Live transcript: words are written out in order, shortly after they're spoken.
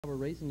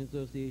Racing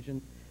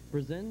Association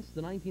presents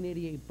the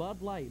 1988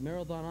 Bud Light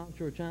Marathon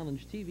Offshore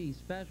Challenge TV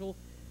Special.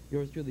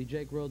 Yours truly,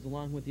 Jake Rhodes,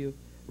 along with you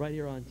right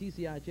here on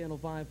TCI Channel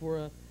 5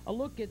 for a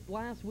look at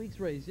last week's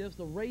race. Yes,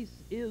 the race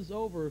is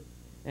over,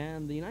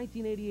 and the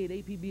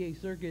 1988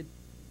 APBA circuit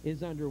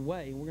is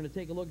underway. We're going to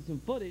take a look at some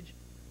footage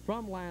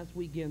from last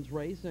weekend's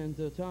race and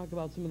to talk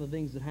about some of the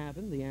things that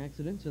happened, the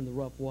accidents and the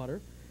rough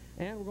water.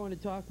 And we're going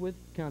to talk with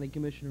County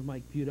Commissioner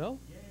Mike Puto,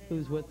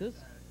 who's with us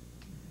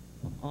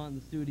on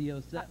the studio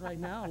set right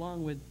now,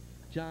 along with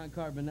John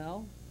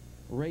Carbonell,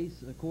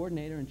 race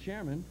coordinator and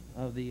chairman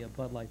of the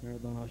Bud Light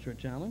Marathon Offshore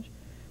Challenge.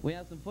 We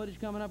have some footage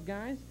coming up,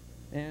 guys,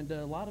 and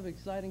a lot of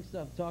exciting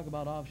stuff to talk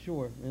about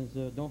offshore. As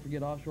don't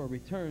forget, Offshore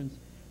returns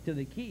to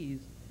the Keys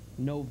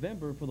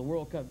November for the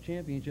World Cup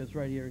Championships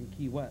right here in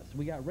Key West.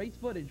 We got race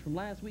footage from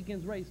last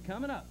weekend's race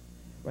coming up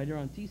right here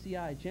on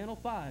TCI Channel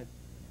 5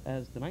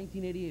 as the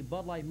 1988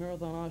 Bud Light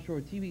Marathon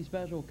Offshore TV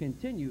special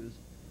continues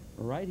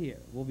right here.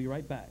 We'll be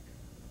right back.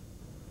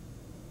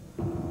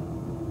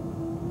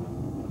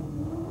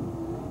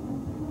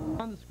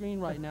 On the screen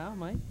right now,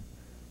 Mike.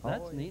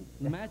 That's neat.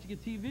 The magic of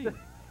TV.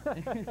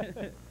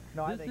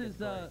 No, this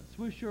is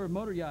Offshore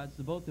Motor Yachts,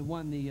 the boat that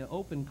won the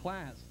open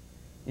class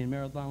in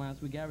marathon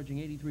last week, averaging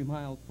 83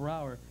 miles per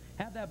hour.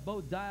 Had that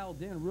boat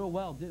dialed in real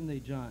well, didn't they,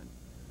 John?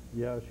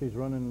 Yeah, she's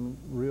running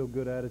real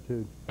good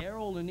attitude.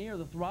 Errol Lanier,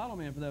 the throttle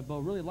man for that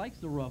boat, really likes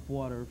the rough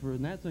water,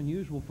 and that's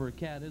unusual for a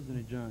cat, isn't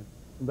it, John?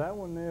 That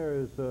one there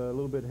is a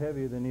little bit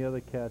heavier than the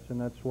other cats,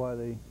 and that's why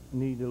they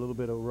need a little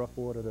bit of rough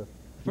water to...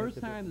 First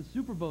time the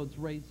Superboats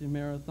raced in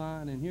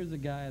marathon, and here's a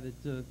guy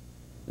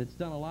that's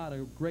done a lot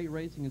of great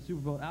racing in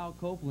Superboat, Al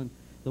Copeland,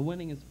 the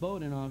winningest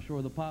boat in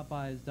Offshore, the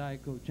Popeyes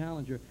Diet Coke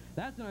Challenger.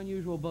 That's an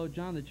unusual boat,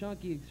 John, the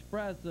Chunky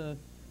Express, a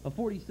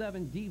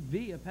 47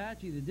 DV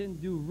Apache that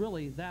didn't do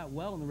really that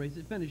well in the race.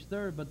 It finished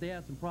third, but they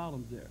had some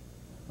problems there.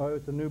 Oh,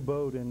 it's a new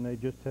boat, and they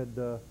just had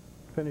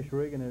finished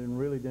rigging it and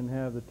really didn't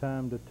have the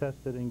time to test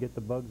it and get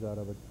the bugs out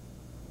of it.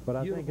 But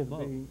I think it'll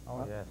be...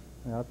 Oh, yes.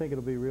 Yeah, I think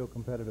it'll be real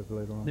competitive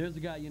later on. There's a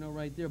guy, you know,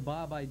 right there,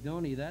 Bob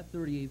Idoni, that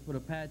 38-foot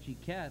Apache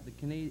Cat,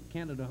 the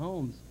Canada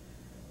Homes,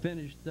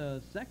 finished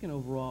second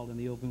overall in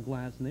the open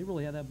class, and they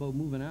really had that boat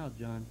moving out,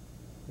 John.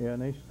 Yeah,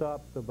 and they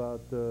stopped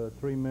about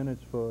 3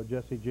 minutes for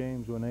Jesse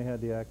James when they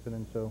had the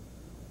accident, so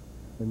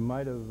they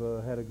might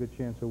have had a good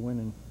chance of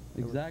winning.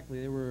 Exactly.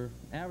 They were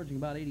averaging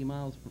about 80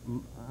 miles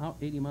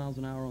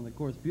an hour on the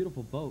course.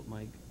 Beautiful boat,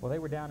 Mike. Well, they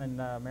were down in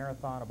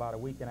Marathon about a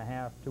week and a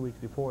half, 2 weeks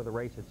before the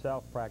race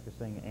itself,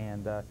 practicing,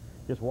 and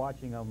just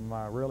watching them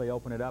really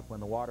open it up when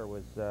the water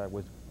was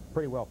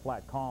pretty well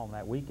flat calm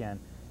that weekend.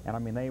 And I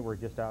mean, they were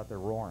just out there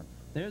roaring.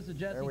 There's the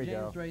Jesse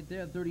James right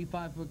there,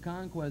 35-foot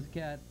Conquest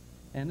Cat,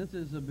 and this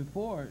is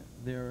before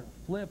their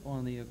flip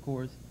on the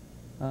course.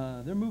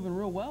 They're moving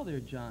real well there,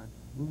 John.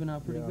 Moving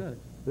out pretty good.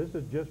 This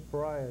is just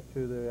prior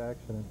to the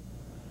accident.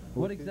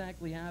 What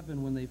exactly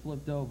happened when they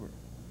flipped over?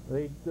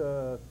 They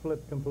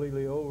flipped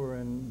completely over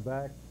and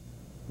back.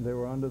 They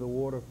were under the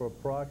water for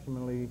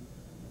approximately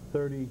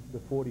 30 to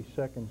 40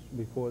 seconds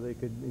before they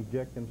could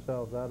eject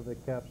themselves out of the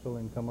capsule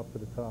and come up to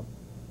the top.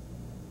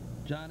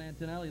 John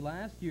Antonelli,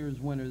 last year's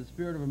winner, the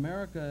Spirit of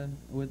America,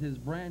 with his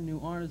brand new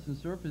Artisan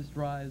surface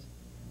drives,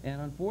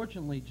 and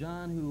unfortunately,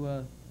 John,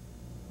 who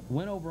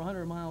went over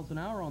 100 miles an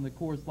hour on the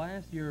course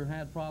last year,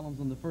 had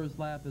problems on the first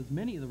lap, as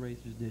many of the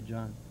racers did,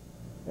 John.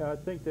 Yeah, I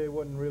think they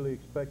wasn't really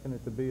expecting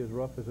it to be as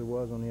rough as it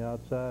was on the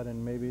outside,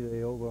 and maybe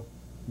they overdid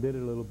it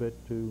a little bit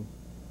to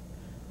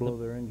blow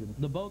their engines.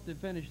 The boat that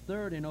finished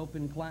third in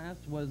open class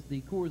was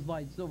the Coors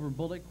Light Silver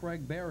Bullet,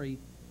 Craig Berry,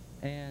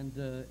 and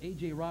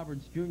A.J.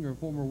 Roberts Jr.,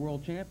 former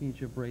world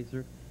championship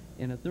racer,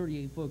 in a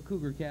 38-foot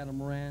Cougar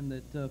catamaran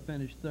that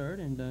finished third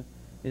and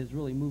is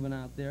really moving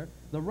out there.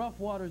 The rough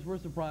waters were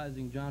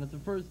surprising, John. It's the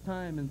first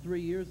time in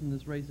 3 years in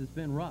this race it's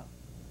been rough.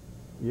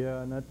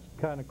 Yeah, and that's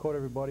kind of caught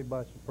everybody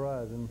by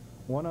surprise. And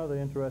one other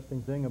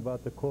interesting thing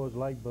about the Coors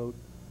Light boat,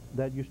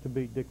 that used to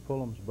be Dick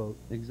Fulham's boat.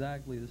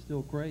 Exactly. They're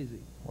still crazy.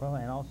 Well,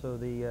 and also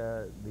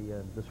the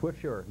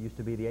Offshore used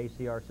to be the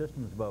ACR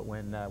Systems boat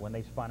when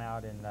they spun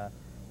out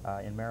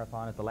in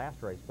Marathon at the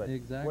last race. But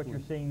exactly. What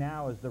you're seeing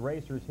now is the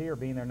racers here,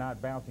 being they're not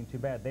bouncing too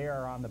bad, they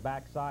are on the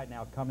back side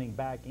now coming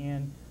back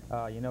in.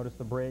 You notice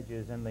the bridge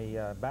is in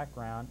the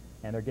background,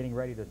 and they're getting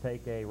ready to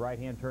take a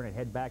right-hand turn and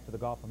head back to the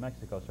Gulf of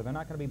Mexico. So they're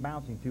not going to be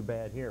bouncing too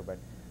bad here. But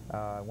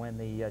when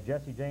the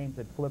Jesse James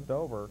had flipped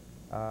over,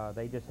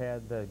 they just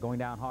had going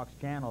down Hawks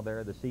Channel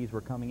there, the seas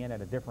were coming in at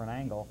a different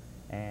angle,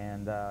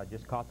 and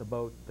just caught the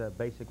boat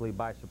basically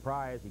by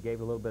surprise. He gave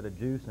it a little bit of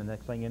juice, and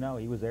next thing you know,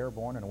 he was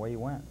airborne, and away he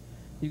went.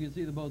 You can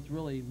see the boat's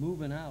really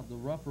moving out, the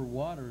rougher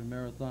water in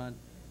Marathon.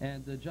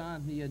 And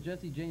John, the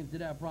Jesse James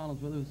did have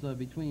problems with us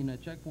between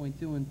checkpoint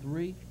 2 and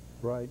 3.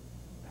 Right.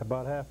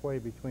 About halfway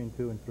between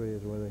 2 and 3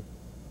 is where they...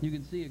 You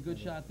can see a good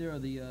shot there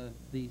of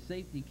the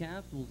safety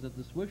capsules that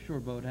the Offshore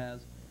boat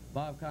has.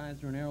 Bob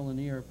Kaiser and Errol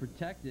Lanier are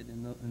protected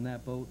in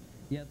that boat,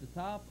 yet the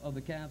top of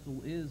the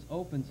capsule is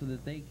open so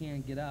that they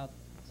can't get out.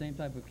 Same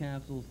type of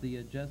capsules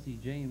the Jesse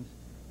James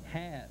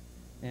had.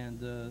 And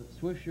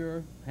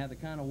Swisher had the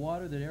kind of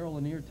water that Errol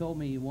Lanier told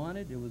me he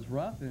wanted. It was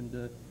rough,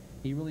 and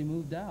he really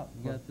moved out.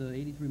 He got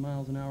 83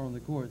 miles an hour on the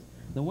course.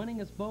 The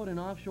winningest boat in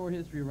offshore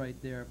history right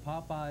there,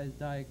 Popeye's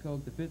Diet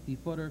Coke, the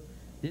 50-footer.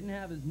 Didn't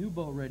have his new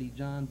boat ready,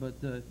 John, but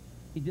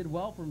he did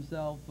well for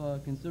himself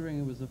considering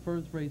it was the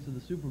first race of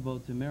the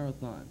Superboat to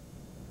Marathon.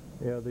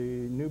 Yeah, the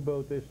new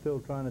boat, they're still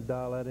trying to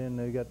dial that in.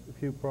 They got a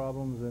few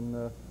problems,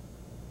 and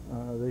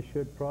they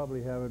should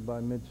probably have it by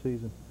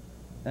mid-season.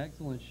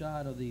 Excellent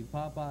shot of the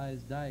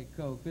Popeye's Diet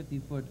Coke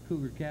 50-foot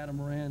Cougar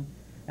catamaran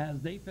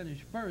as they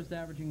finished first,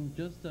 averaging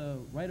just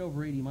right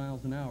over 80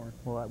 miles an hour.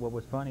 Well, what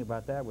was funny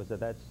about that was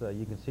that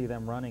you can see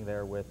them running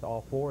there with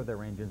all 4 of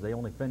their engines. They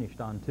only finished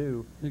on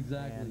 2.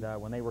 Exactly.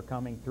 And when they were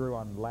coming through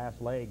on the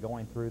last leg,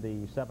 going through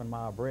the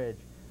 7-mile bridge,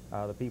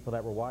 the people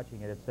that were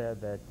watching it had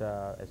said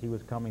that as he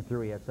was coming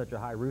through, he had such a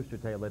high rooster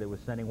tail that it was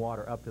sending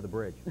water up to the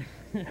bridge.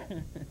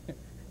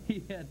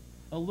 He had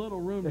a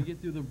little room to get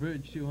through the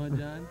bridge too, huh,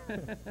 John?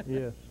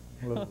 Yes,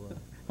 a little room.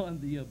 On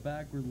the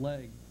backward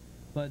leg.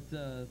 But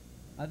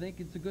I think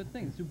it's a good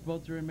thing.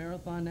 Superboats are in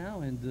Marathon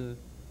now, and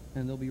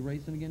they'll be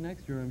racing again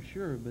next year, I'm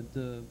sure. But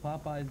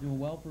Popeye's doing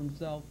well for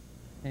himself,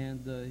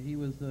 and he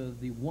was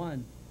the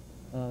one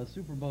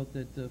Superboat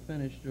that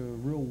finished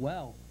real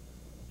well,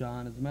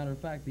 John. As a matter of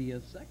fact, the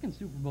second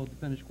Superboat to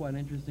finish, quite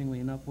interestingly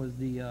enough, was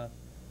the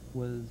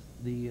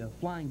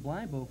Flying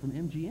Blind boat from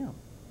MGM,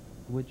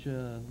 which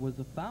was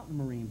a fountain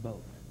marine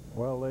boat.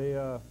 Well,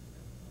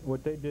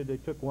 what they did, they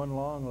took one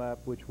long lap,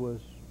 which was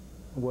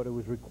what it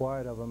was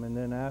required of them, and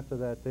then after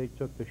that they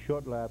took the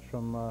short laps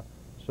from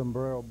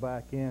Sombrero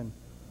back in.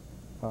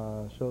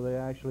 So they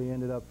actually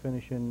ended up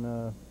finishing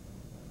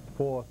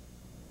 4th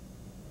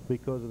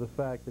because of the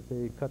fact that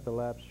they cut the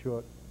laps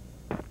short.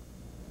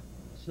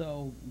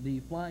 So the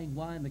Flying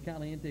Blind and the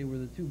Caliente were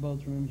the 2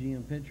 boats from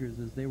MGM Pictures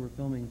as they were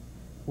filming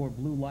for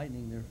Blue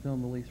Lightning, their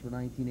film release for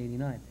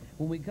 1989.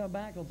 When we come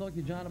back, I'll talk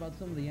to John about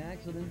some of the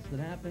accidents that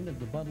happened at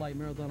the Bud Light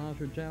Marathon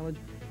Offshore Challenge,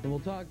 and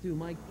we'll talk to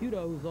Mike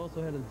Puto, who's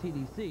also head of the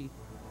TDC,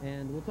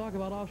 and we'll talk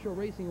about offshore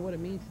racing and what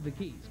it means to the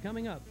Keys.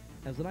 Coming up,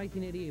 as the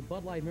 1988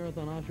 Bud Light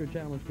Marathon Offshore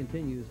Challenge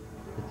continues,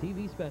 the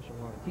TV special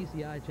on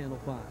TCI Channel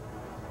 5.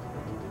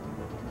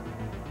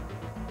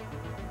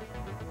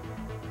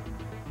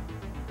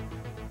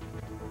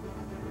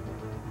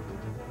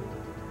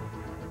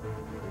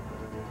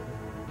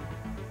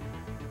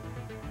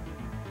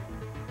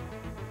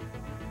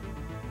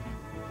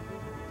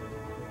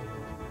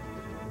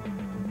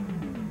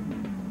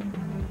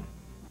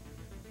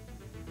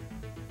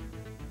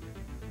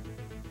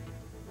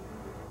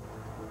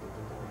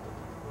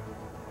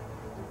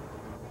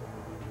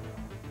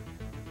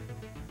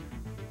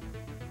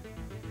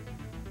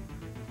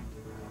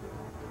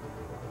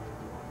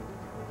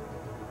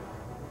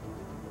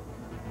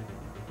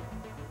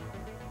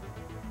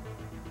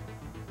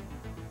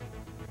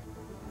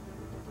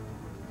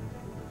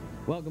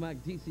 Welcome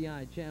back to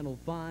TCI Channel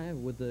 5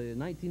 with the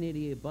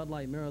 1988 Bud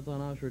Light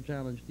Marathon Offshore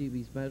Challenge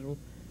TV special.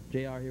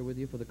 JR here with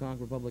you for the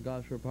Concord Public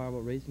Offshore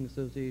Powerboat Racing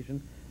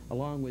Association,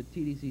 along with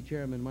TDC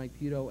Chairman Mike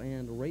Puto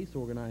and race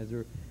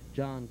organizer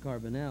John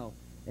Carbonell.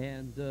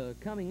 And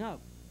coming up,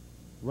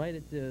 right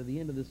at the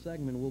end of this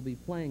segment, we'll be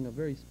playing a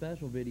very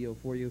special video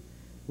for you,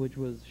 which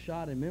was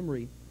shot in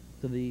memory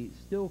to the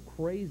Still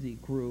Crazy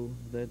crew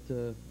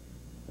that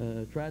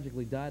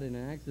tragically died in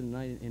an accident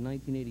in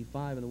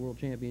 1985 in the World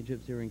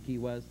Championships here in Key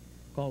West,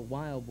 called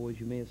Wild Boys.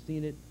 You may have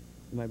seen it.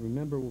 You might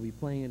remember. We'll be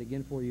playing it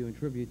again for you in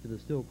tribute to the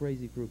Still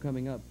Crazy crew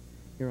coming up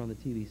here on the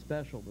TV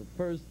special. But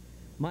first,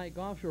 Mike,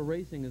 offshore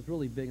racing is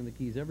really big in the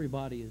Keys.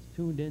 Everybody is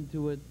tuned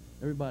into it.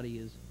 Everybody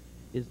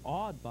is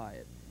awed by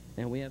it.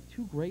 And we have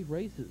 2 great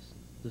races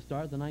to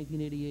start the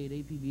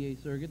 1988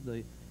 APBA circuit,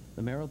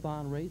 the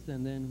marathon race,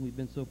 and then we've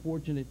been so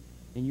fortunate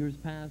in years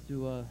past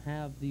to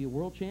have the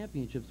World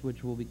Championships,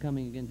 which will be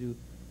coming again to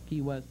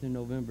Key West in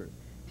November.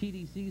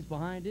 TDC's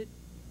behind it,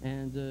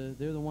 and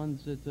they're the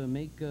ones that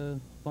make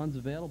funds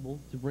available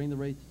to bring the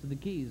races to the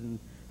Keys. And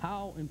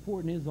how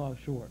important is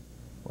offshore?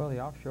 Well, the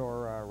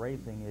offshore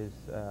racing is,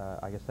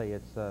 I can say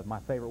it's my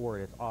favorite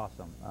word. It's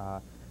awesome.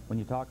 When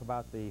you talk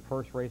about the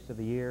first race of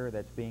the year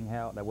that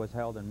was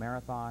held in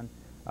Marathon,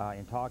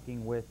 in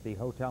talking with the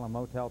hotel and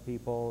motel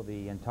people,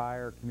 the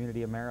entire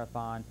community of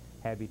Marathon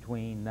had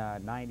between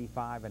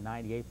 95 and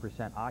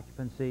 98%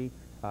 occupancy.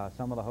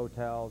 Some of the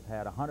hotels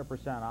had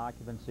 100%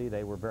 occupancy.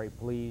 They were very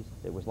pleased.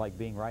 It was like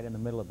being right in the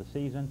middle of the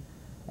season.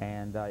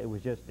 And it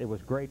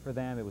was great for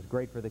them. It was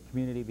great for the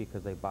community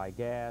because they buy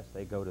gas,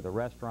 they go to the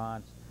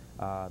restaurants,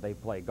 they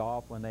play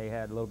golf when they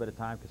had a little bit of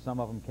time, because some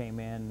of them came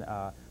in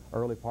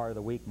early part of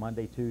the week,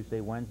 Monday, Tuesday,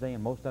 Wednesday,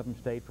 and most of them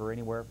stayed for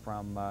anywhere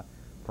from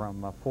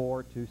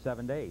 4 to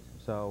 7 days.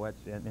 So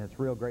it's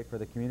real great for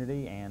the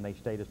community, and they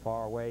stayed as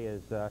far away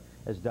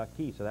as Duck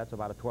Key. So that's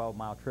about a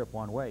 12-mile trip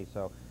one way.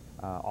 So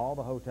all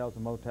the hotels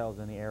and motels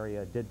in the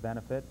area did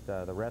benefit.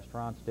 The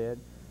restaurants did,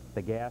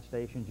 the gas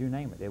stations, you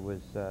name it. It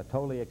was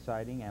totally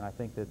exciting, and I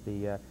think that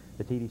the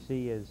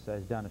TDC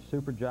has done a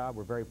super job.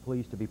 We're very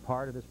pleased to be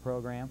part of this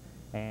program.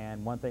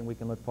 And one thing we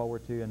can look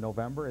forward to in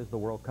November is the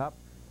World Cup.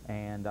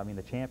 And I mean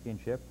the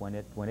championship when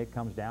it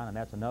comes down, and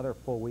that's another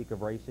full week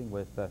of racing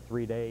with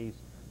 3 days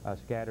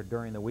scattered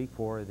during the week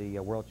for the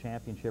World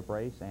Championship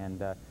race,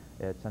 and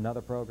it's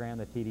another program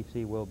that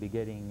TDC will be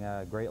getting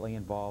greatly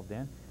involved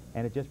in,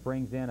 and it just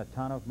brings in a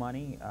ton of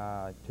money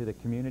to the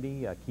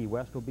community. Key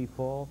West will be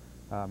full.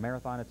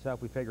 Marathon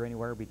itself, we figure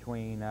anywhere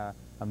between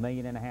 $1.5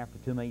 million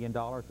to $2 million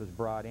was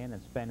brought in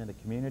and spent in the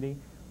community.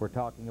 We're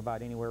talking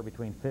about anywhere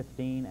between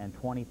 15 and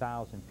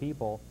 20,000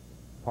 people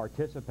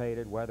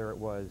participated, whether it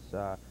was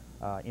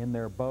in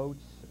their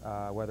boats,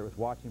 whether it was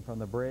watching from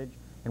the bridge.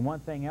 And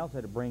one thing else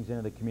that it brings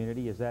into the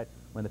community is that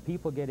when the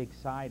people get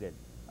excited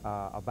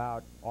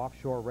about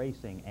offshore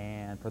racing,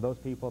 and for those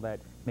people that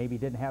maybe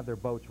didn't have their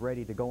boats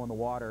ready to go in the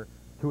water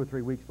 2 or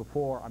 3 weeks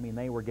before, I mean,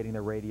 they were getting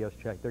their radios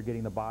checked, they're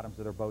getting the bottoms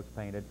of their boats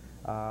painted,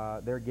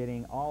 they're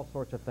getting all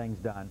sorts of things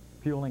done,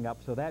 fueling up.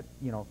 So that,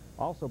 you know,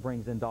 also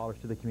brings in dollars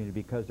to the community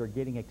because they're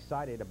getting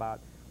excited about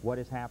what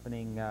is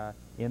happening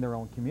in their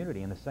own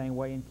community. In the same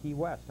way in Key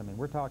West, I mean,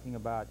 we're talking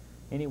about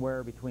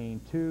anywhere between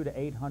 200 to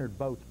 800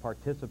 boats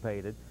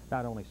participated,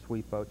 not only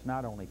sweep boats,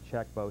 not only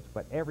check boats,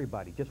 but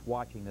everybody just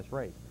watching this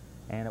race.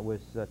 And it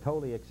was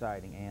totally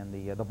exciting, and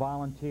the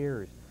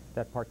volunteers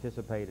that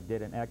participated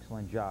did an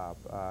excellent job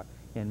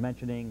in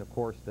mentioning, of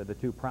course, the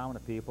two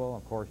prominent people.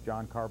 Of course,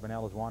 John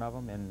Carbonell is one of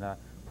them in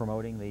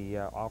promoting the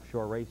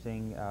offshore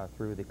racing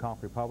through the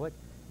Conch Republic,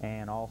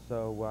 and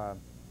also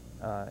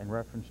in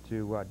reference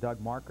to Doug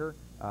Marker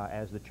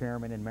as the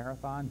chairman in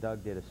Marathon.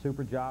 Doug did a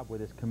super job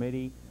with his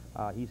committee.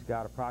 He's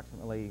got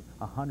approximately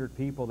 100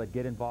 people that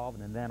get involved,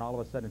 and then all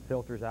of a sudden it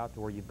filters out to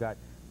where you've got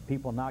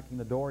people knocking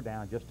the door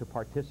down just to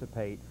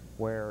participate,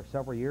 where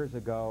several years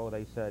ago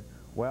they said,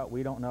 well,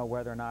 we don't know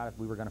whether or not if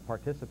we were going to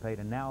participate,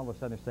 and now all of a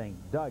sudden they're saying,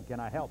 Doug, can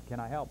I help? Can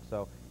I help?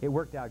 So it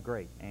worked out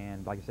great,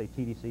 and like I say,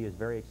 TDC is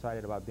very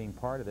excited about being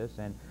part of this,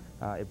 and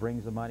it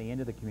brings the money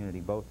into the community,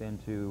 both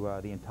into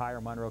the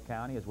entire Monroe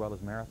County as well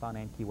as Marathon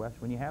and Key West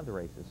when you have the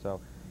races. So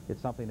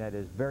it's something that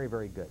is very,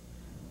 very good.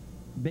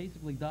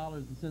 Basically,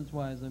 dollars and cents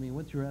wise, I mean,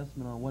 what's your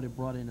estimate on what it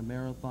brought into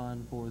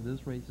Marathon for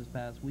this race this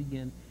past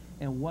weekend,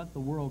 and what the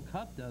World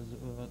Cup does,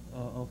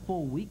 a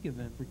full week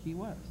event for Key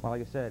West? Well,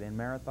 like I said, in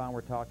Marathon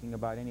we're talking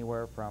about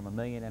anywhere from $1.5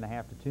 million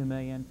to $2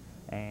 million,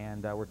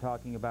 and we're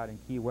talking about in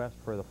Key West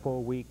for the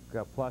full week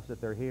plus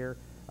that they're here,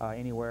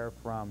 anywhere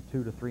from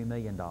 $2 to $3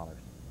 million.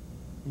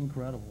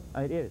 Incredible.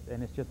 It is,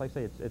 and it's just like I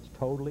say, it's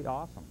totally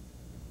awesome.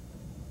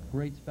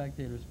 Great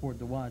spectator sport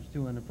to watch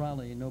too, and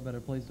probably no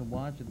better place to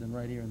watch it than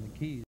right here in the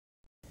Keys.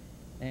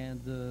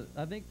 And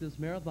I think this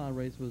marathon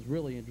race was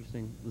really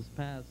interesting this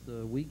past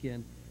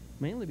weekend,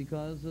 mainly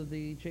because of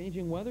the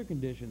changing weather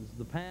conditions.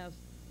 The past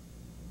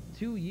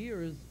 2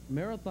 years,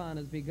 Marathon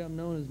has become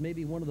known as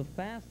maybe one of the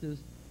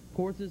fastest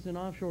courses in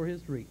offshore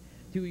history.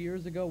 2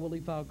 years ago, Willie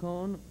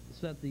Falcone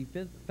set the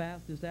 5th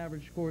fastest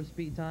average course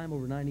speed time,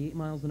 over 98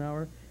 miles an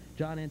hour.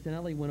 John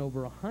Antonelli went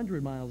over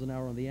 100 miles an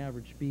hour on the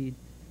average speed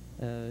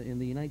in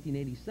the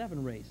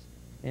 1987 race.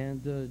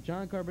 And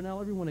John Carbonell,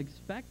 everyone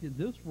expected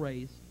this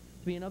race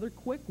to be another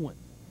quick one.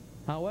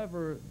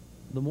 However,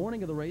 the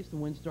morning of the race, the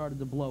wind started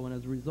to blow, and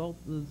as a result,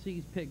 the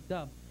seas picked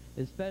up,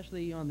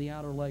 especially on the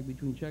outer leg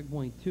between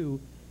checkpoint 2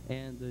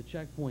 and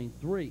checkpoint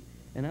 3.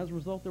 And as a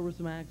result, there were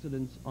some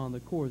accidents on the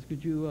course.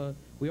 Could you,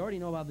 we already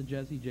know about the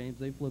Jesse James.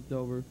 They flipped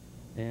over,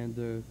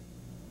 and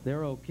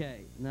they're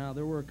okay. Now,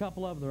 there were a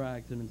couple other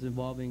accidents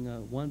involving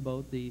one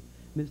boat, the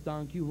Miss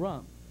Don Q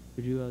Rump.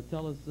 Could you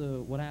tell us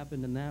what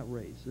happened in that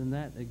race, in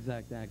that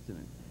exact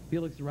accident?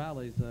 Felix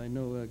Morales, I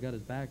know, got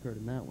his back hurt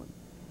in that one.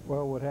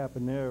 Well, what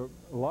happened there,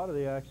 a lot of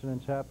the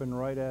accidents happened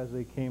right as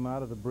they came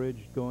out of the bridge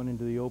going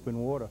into the open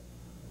water.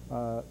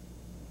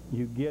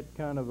 You get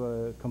kind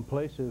of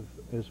complacent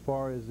as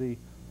far as the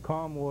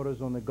calm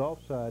waters on the Gulf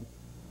side.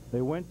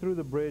 They went through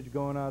the bridge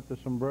going out to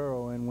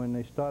Sombrero, and when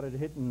they started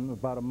hitting,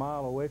 about a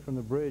mile away from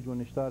the bridge, when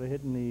they started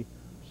hitting the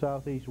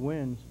southeast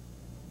winds,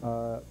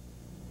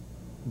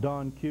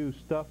 Don Q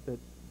stuffed it.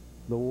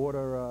 The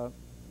water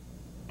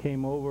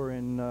came over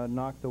and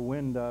knocked the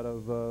wind out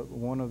of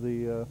one of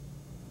the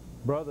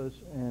brothers,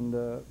 and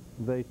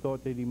they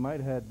thought that he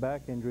might have had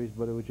back injuries,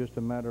 but it was just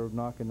a matter of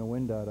knocking the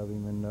wind out of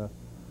him, and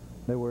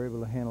they were able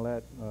to handle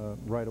that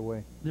right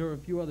away. There were a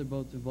few other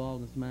boats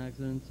involved in some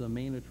accidents.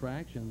 Main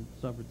Attraction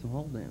suffered some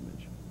hull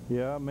damage.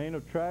 Yeah, Main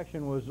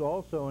Attraction was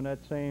also in that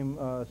same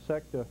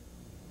sector,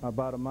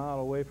 about a mile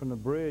away from the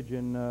bridge,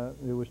 and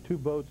there was 2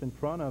 boats in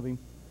front of him,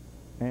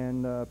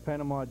 and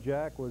Panama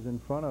Jack was in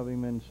front of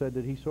him and said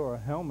that he saw a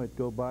helmet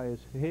go by his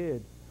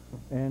head,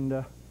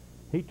 and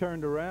he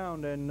turned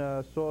around and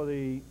saw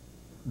the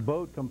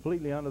boat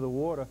completely under the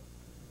water,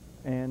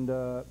 and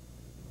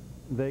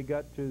they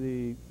got to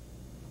the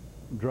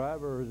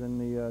drivers and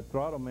the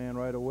throttle man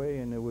right away,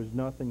 and there was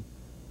nothing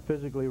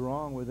physically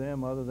wrong with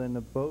them other than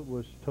the boat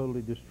was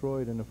totally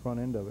destroyed in the front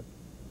end of it.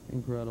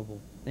 Incredible.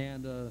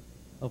 And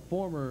a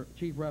former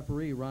chief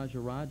referee,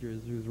 Roger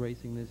Rogers, who's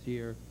racing this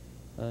year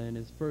in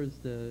his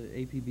first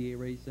APBA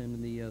race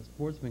in the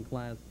sportsman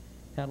class,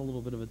 had a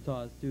little bit of a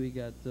toss, too. He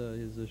got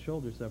his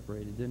shoulder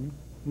separated, didn't he?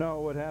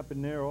 No, what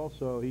happened there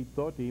also, he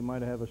thought he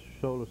might have a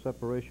shoulder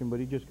separation, but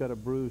he just got a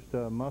bruised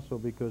muscle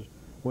because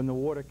when the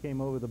water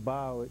came over the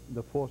bow,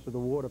 the force of the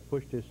water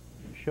pushed his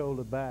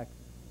shoulder back,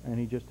 and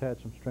he just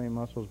had some strained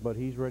muscles, but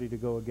he's ready to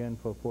go again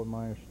for Fort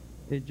Myers.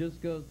 It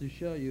just goes to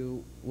show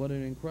you what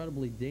an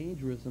incredibly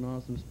dangerous and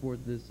awesome sport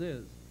this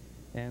is.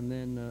 And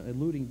then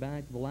alluding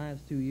back to the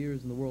last 2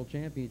 years in the World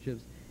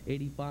Championships,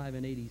 85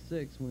 and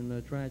 86,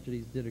 when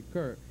tragedies did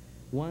occur.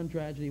 One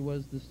tragedy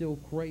was the still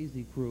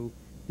crazy crew,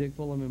 Dick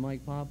Fulham and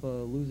Mike Papa,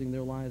 losing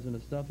their lives in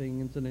a stuffing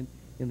incident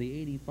in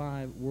the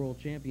 85 World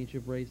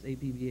Championship race,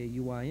 APBA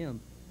UIM,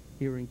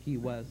 here in Key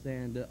West.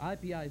 And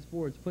IPI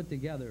Sports put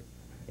together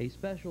a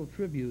special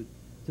tribute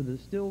to the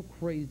still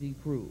crazy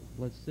crew.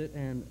 Let's sit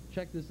and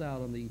check this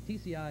out on the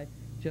TCI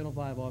Channel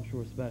 5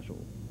 Offshore Special.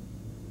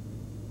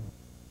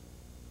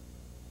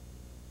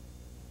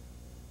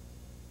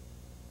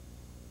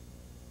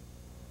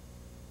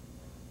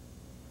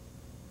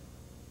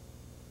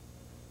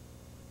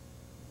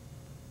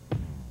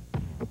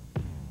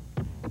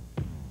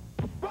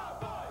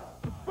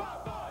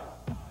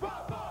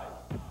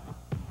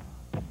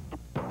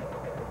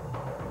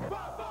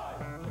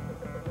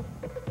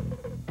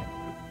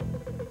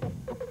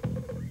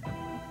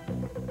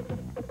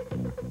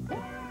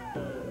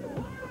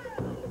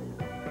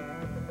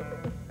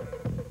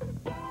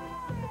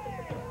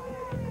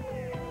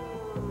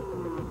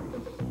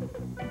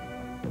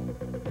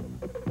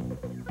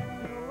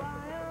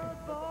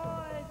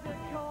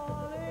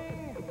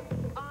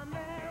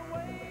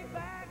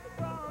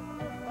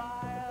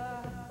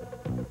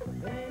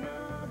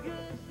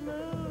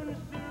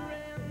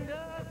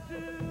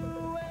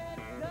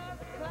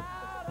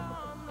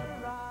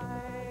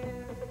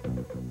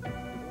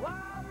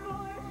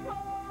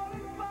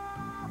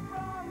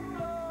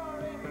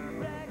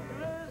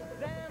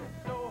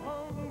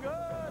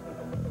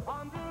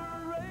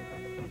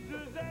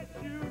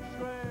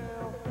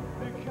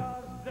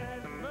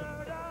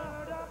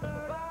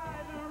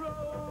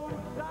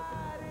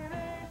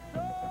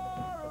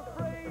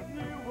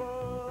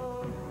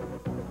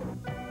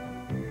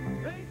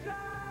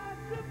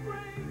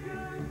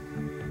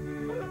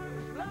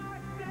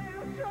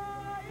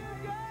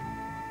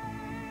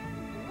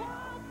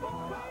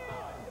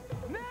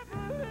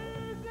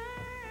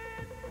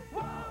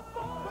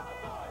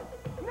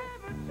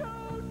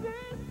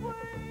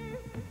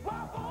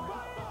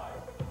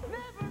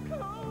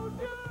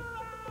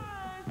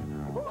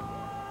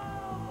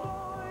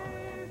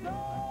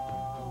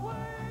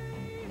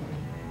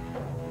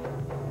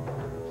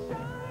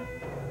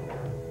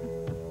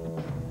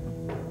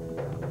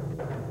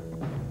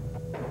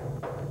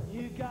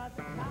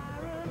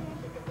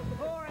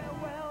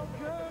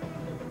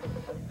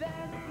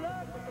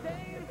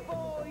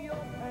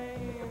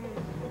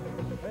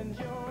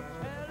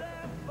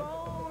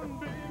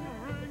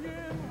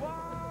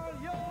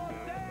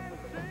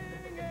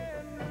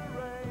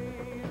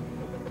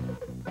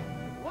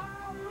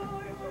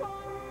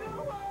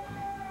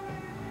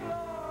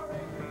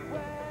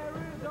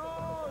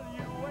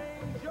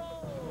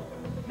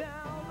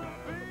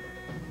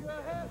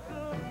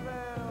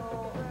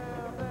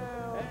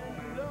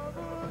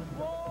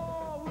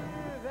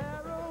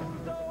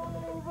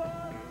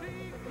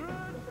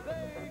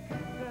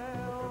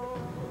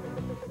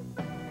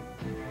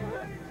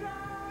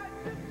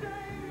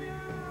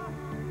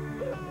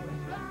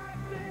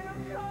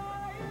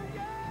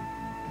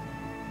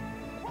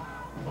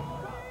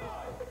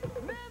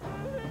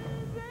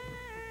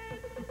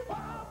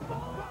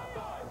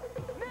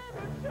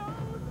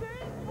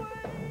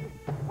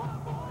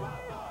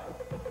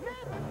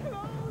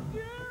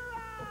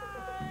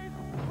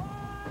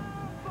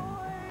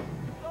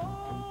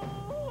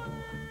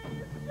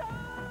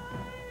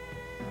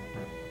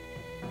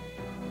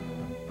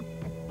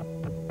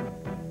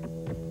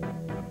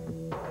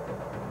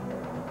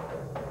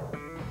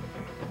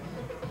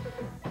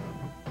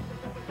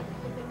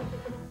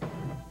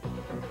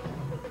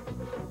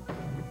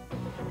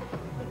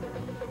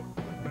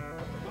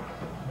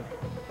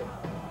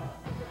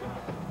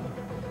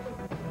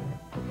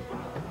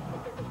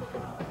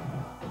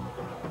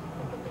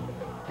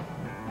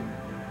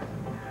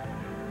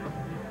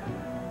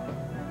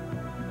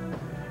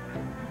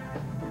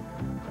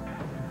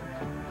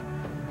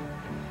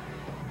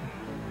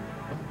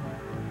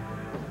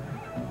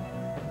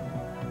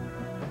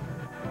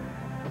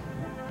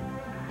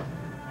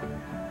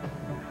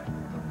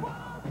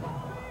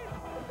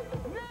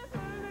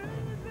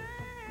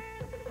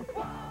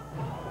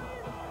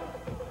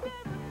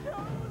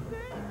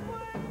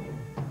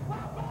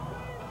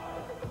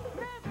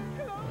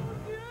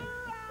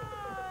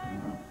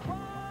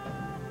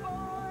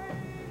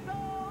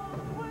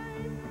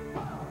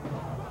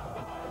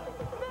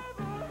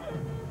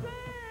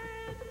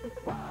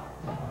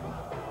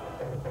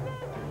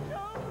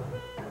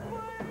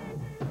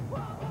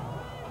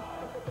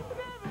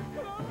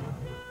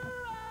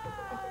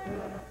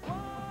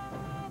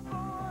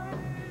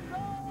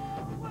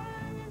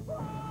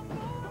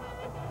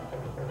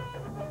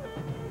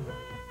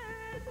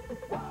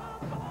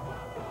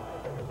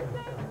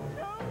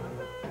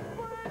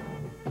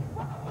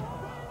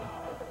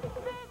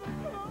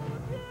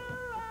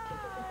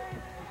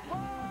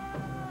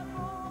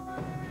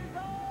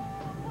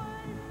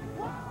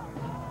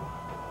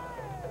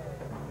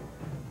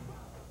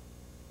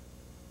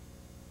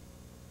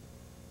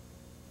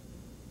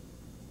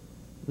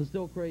 The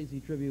Still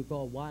Crazy tribute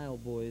called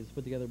Wild Boys,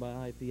 put together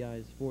by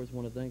IPI Sports.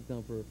 Want to thank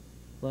them for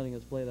letting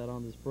us play that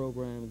on this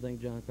program, and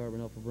thank John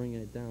Carbonell for bringing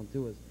it down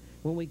to us.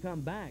 When we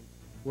come back,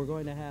 we're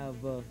going to have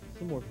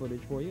some more footage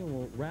for you, and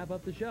we'll wrap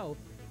up the show.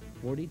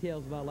 More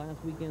details about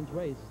last weekend's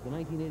race. The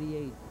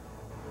 1988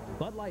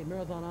 Bud Light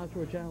Marathon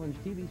Offshore Challenge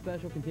TV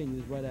special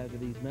continues right after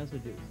these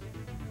messages.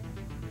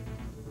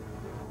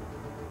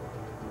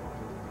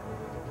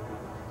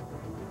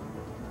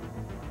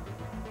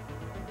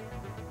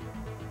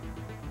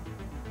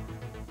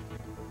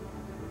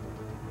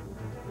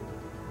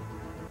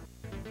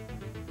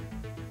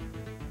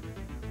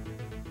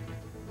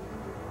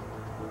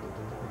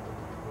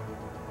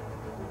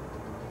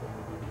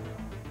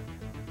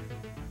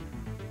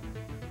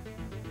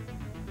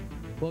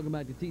 Welcome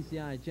back to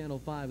TCI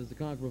Channel 5 as the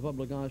Conquer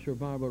Republic Offshore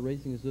Powerboat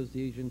Racing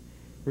Association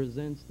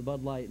presents the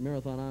Bud Light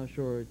Marathon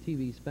Offshore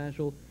TV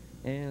special.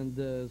 And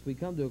as we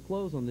come to a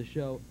close on the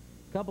show,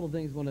 a couple of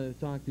things I want to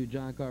talk to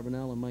John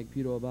Carbonell and Mike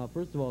Puto about.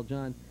 First of all,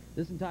 John,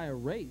 this entire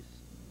race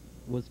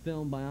was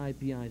filmed by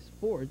IPI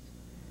Sports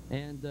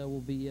and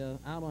will be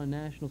out on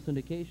national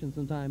syndication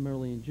sometime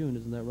early in June,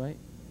 isn't that right?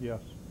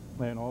 Yes,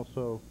 and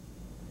also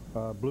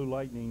Blue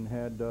Lightning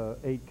had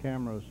 8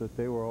 cameras that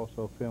they were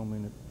also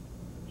filming it.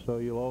 So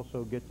you'll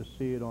also get to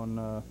see it on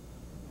the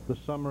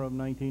summer of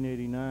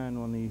 1989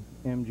 on the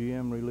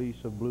MGM release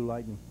of Blue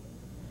Lightning.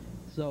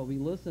 So be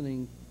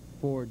listening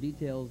for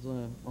details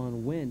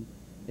on when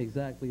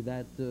exactly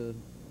that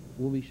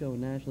will be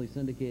shown nationally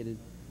syndicated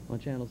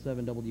on Channel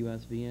 7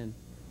 WSVN.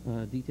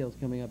 Details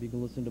coming up. You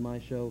can listen to my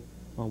show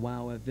on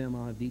WOW FM.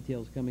 I'll have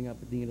details coming up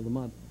at the end of the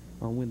month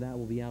on when that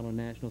will be out on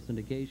national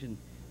syndication.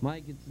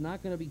 Mike, it's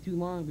not going to be too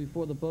long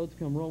before the boats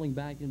come rolling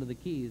back into the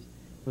Keys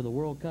for the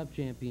World Cup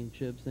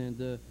Championships, and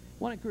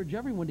want to encourage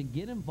everyone to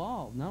get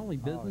involved, not only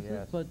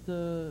businesses, but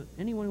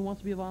anyone who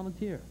wants to be a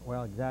volunteer.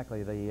 Well,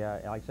 exactly. Like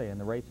I say, in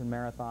the race and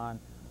marathon,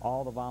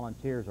 all the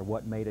volunteers are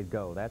what made it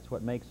go. That's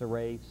what makes a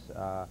race.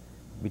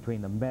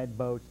 Between the med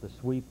boats, the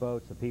sweep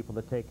boats, the people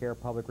that take care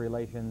of public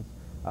relations,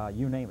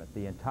 you name it.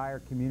 The entire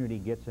community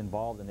gets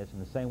involved in this in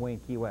the same way in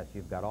Key West.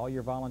 You've got all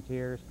your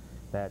volunteers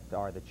that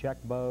are the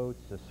check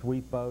boats, the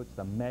sweep boats,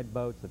 the med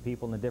boats, the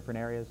people in the different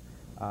areas.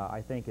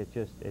 I think it's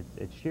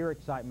sheer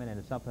excitement, and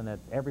it's something that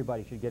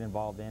everybody should get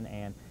involved in.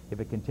 And if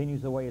it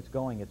continues the way it's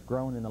going, it's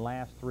grown in the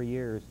last 3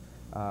 years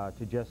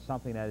to just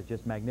something that is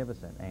just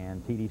magnificent.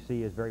 And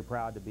TDC is very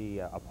proud to be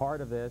a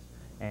part of this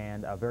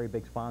and a very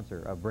big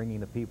sponsor of bringing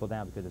the people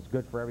down, because it's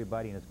good for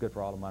everybody and it's good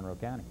for all of Monroe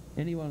County.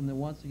 Anyone that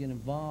wants to get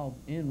involved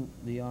in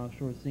the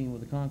offshore scene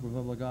with the Conquer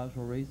Republic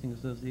Offshore Racing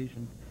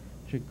Association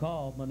should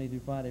call Monday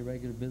through Friday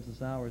regular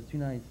business hours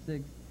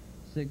 296-6166,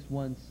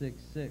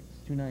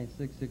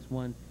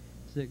 296-6166.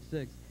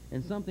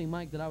 And something,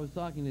 Mike, that I was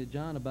talking to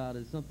John about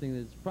is something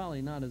that's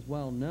probably not as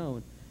well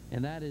known,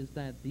 and that is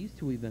that these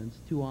two events,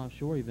 two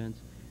offshore events,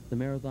 the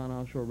Marathon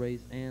Offshore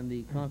Race and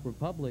the Conquer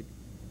Republic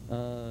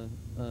World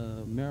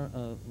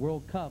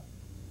Cup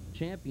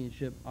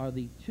Championship, are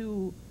the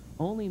two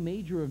only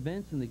major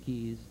events in the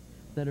Keys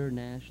that are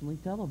nationally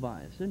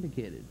televised,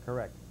 syndicated.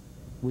 Correct.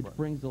 Which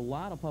brings a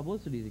lot of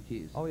publicity to the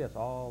Keys. Oh yes,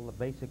 all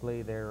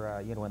basically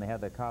they're when they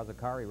had the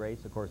Kazakari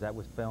race, of course that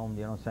was filmed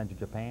sent to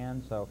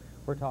Japan. So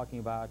we're talking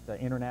about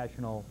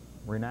international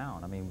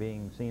renown. I mean,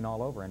 being seen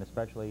all over, and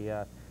especially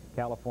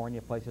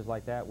California, places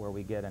like that where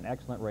we get an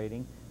excellent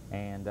rating,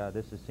 and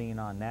this is seen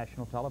on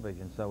national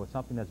television. So it's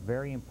something that's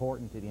very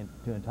important to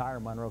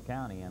entire Monroe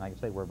County, and like I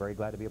say, we're very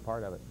glad to be a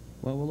part of it.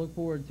 Well, we'll look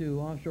forward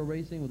to offshore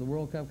racing with the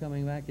World Cup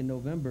coming back in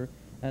November,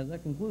 as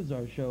that concludes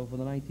our show for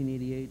the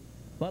 1988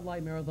 Bud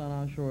Light Marathon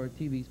Offshore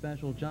TV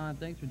special. John,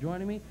 thanks for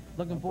joining me.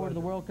 Looking forward to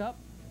the World Cup.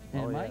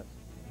 And Mike? Yes.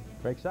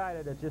 Very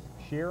excited. It's just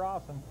sheer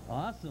awesome.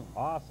 Awesome.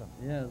 Awesome.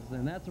 Yes,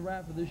 and that's a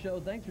wrap for this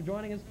show. Thanks for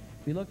joining us.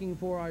 Be looking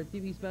for our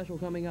TV special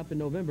coming up in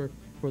November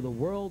for the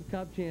World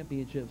Cup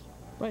Championships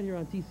right here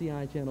on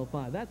TCI Channel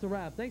 5. That's a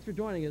wrap. Thanks for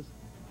joining us.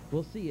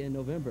 We'll see you in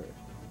November.